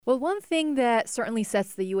Well, one thing that certainly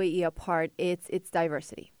sets the UAE apart is its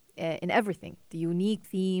diversity in everything, the unique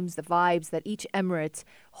themes, the vibes that each emirate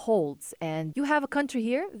holds. And you have a country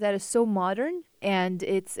here that is so modern and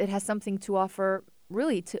it has something to offer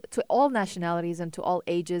really to all nationalities and to all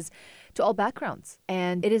ages, to all backgrounds.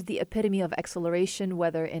 And it is the epitome of acceleration,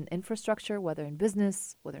 whether in infrastructure, whether in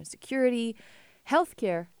business, whether in security,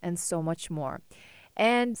 healthcare, and so much more.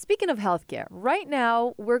 And speaking of healthcare, right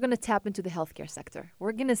now we're going to tap into the healthcare sector.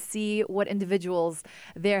 We're going to see what individuals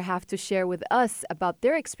there have to share with us about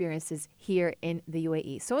their experiences here in the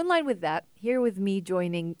UAE. So, in line with that, here with me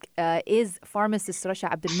joining is pharmacist Rasha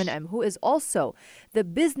Abdul Mun'im, who is also the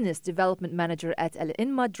business development manager at Al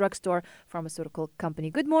Inma Drugstore Pharmaceutical Company.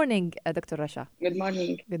 Good morning, Dr. Rasha. Good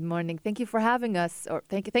morning. Good morning. Thank you for having us, or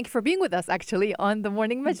thank you for being with us actually on the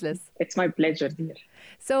morning Majlis. It's my pleasure, dear.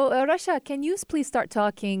 So, Rasha, can you please start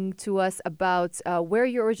talking to us about where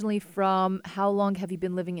you're originally from, how long have you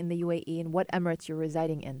been living in the UAE, and what emirates you're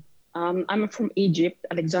residing in? I'm from Egypt,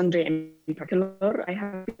 Alexandria in particular. I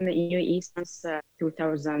have been in the UAE since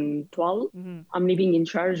 2012. I'm living in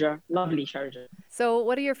Sharjah, lovely Sharjah. So,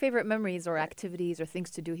 what are your favorite memories or activities or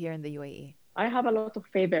things to do here in the UAE? I have a lot of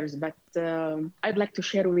favors, but I'd like to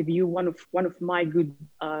share with you one of my good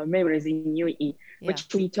memories in UAE, which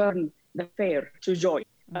we turned the fair to joy.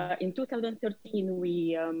 In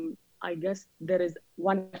 2013, I guess there is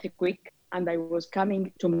one earthquake, and I was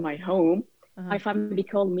coming to my home. My family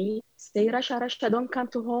called me, say, Rasha, don't come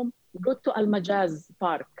to home. Go to Al Majaz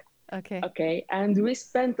Park. Okay. And we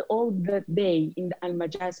spent all the day in the Al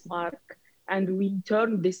Majaz Park, and we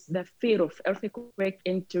turned the fear of earthquake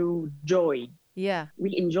into joy. Yeah.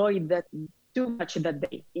 We enjoyed that too much that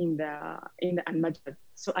day in the Al Majaz.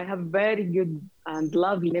 So I have very good and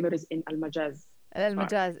lovely memories in Al Majaz. Al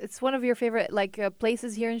Majaz. It's one of your favorite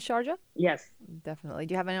places here in Sharjah? Yes. Definitely.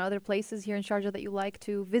 Do you have any other places here in Sharjah that you like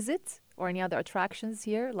to visit, or any other attractions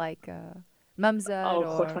here, like Mamzar or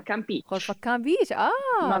Khorfakan Beach? Khorfakan Beach.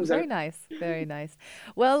 Mamzar. Very nice. Very nice.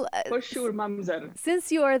 Well, for sure, Mamzar.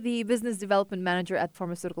 Since you are the business development manager at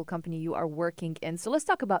pharmaceutical company you are working in, so let's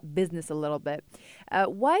talk about business a little bit.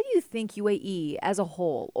 Why do you think UAE as a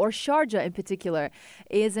whole, or Sharjah in particular,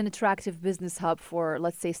 is an attractive business hub for,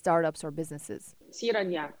 let's say, startups or businesses? See,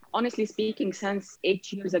 Rania, honestly speaking, since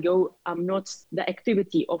 8 years ago, I'm not the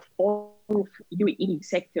activity of all of UAE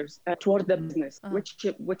sectors toward the business,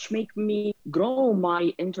 which make me grow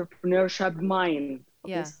my entrepreneurship mind.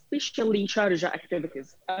 Yeah. Especially Sharjah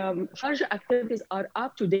activities. Sharjah activities are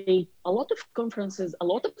up to date. A lot of conferences, a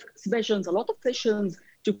lot of exhibitions, a lot of sessions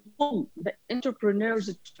to pull the entrepreneurs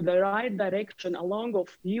to the right direction along of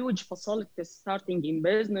huge facilities starting in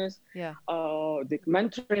business,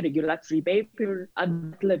 documentary, regulatory paper at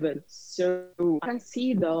that level. So I can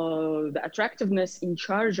see the attractiveness in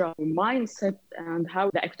Sharjah mindset and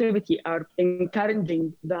how the activity are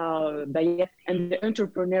encouraging the youth and the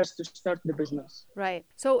entrepreneurs to start the business. Right.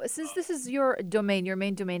 So since this is your domain, your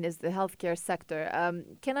main domain is the healthcare sector,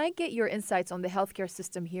 can I get your insights on the healthcare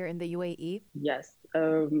system here in the UAE? Yes.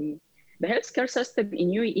 The healthcare system in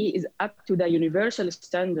UAE is up to the universal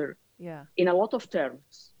standard. Yeah. In a lot of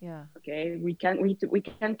terms. Yeah. Okay. We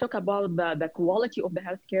can talk about the quality of the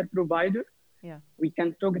healthcare provider. Yeah. We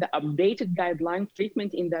can talk the updated guideline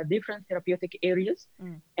treatment in the different therapeutic areas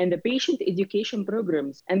and the patient education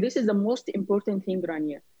programs. And this is the most important thing,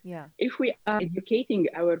 Rania. Yeah. If we are educating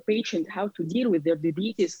our patient how to deal with their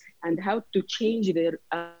diabetes and how to change their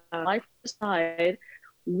lifestyle,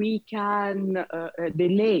 we can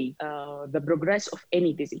delay the progress of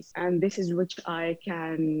any disease. And this is which I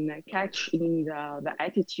can catch in the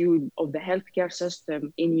attitude of the healthcare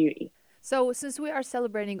system in UAE. So since we are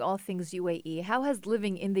celebrating all things UAE, how has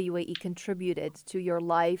living in the UAE contributed to your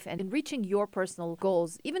life and in reaching your personal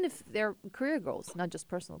goals, even if they're career goals, not just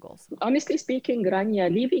personal goals? Honestly speaking,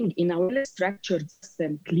 Rania, living in a well-structured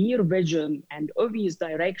system, clear vision, and obvious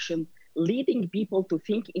direction, leading people to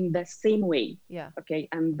think in the same way. Yeah. Okay.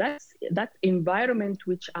 And that environment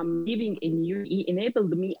which I'm living in UAE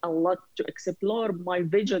enabled me a lot to explore my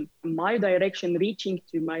vision, my direction, reaching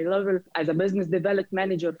to my level as a business development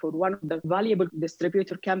manager for one of the valuable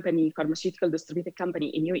pharmaceutical distributor company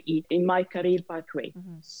in UAE in my career pathway.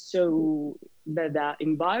 So the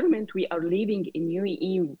environment we are living in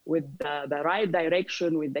UAE with the right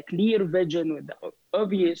direction, with the clear vision, with the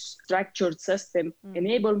obvious structured system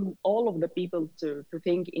enable all of the people to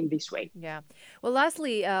think in this way. Yeah. Well,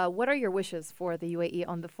 lastly, what are your wishes for the UAE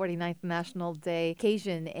on the 49th National Day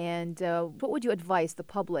occasion? And what would you advise the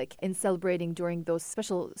public in celebrating during those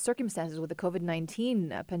special circumstances with the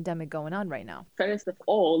COVID-19 pandemic going on right now? First of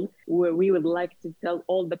all, we would like to tell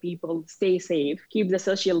all the people, stay safe, keep the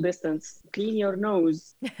social distance, clean your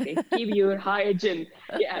nose, keep your hygiene.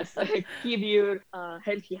 Yes, keep your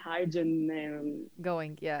healthy hygiene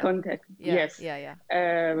going. Yeah. contact. Yeah. Yes. Yeah.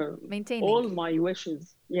 Maintaining. All my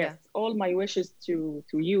wishes. Yes, all my wishes to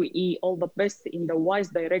UAE, all the best in the wise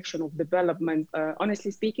direction of development.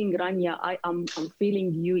 Honestly speaking, Rania, I'm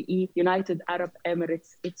feeling UAE, United Arab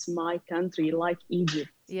Emirates. It's my country, like Egypt.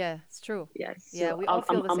 Yeah, it's true. Yes. Yeah, so we all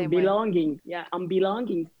feel the same belonging. Yeah, I'm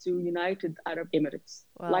belonging to United Arab Emirates.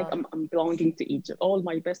 Wow. Like I'm belonging to Egypt. All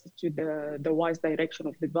my best to the wise direction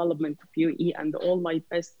of development of UAE, and all my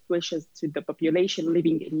best wishes to the population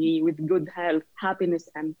living in UAE with good health, happiness,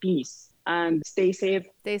 and peace. And stay safe.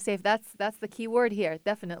 Stay safe. That's the key word here,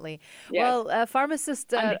 definitely. Yes. Well,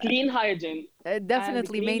 pharmacist... and clean hygiene.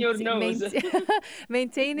 Definitely and clean your nose.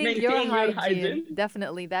 maintaining your hygiene. hygiene.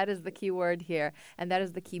 Definitely, that is the key word here, and that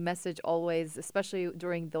is the key message always, especially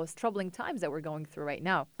during those troubling times that we're going through right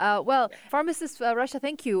now. Pharmacist Rasha,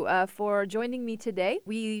 thank you for joining me today.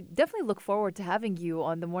 We definitely look forward to having you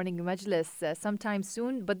on the Morning Majlis sometime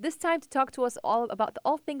soon, but this time to talk to us all about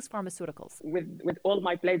all things pharmaceuticals. With all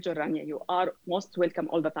my pleasure, Rania. You are most welcome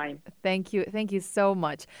all the time. Thank you so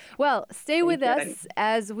much. Well, stay with us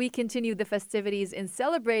as we continue the festivities in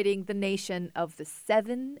celebrating the nation of the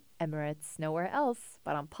 7 Emirates, nowhere else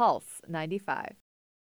but on Pulse 95.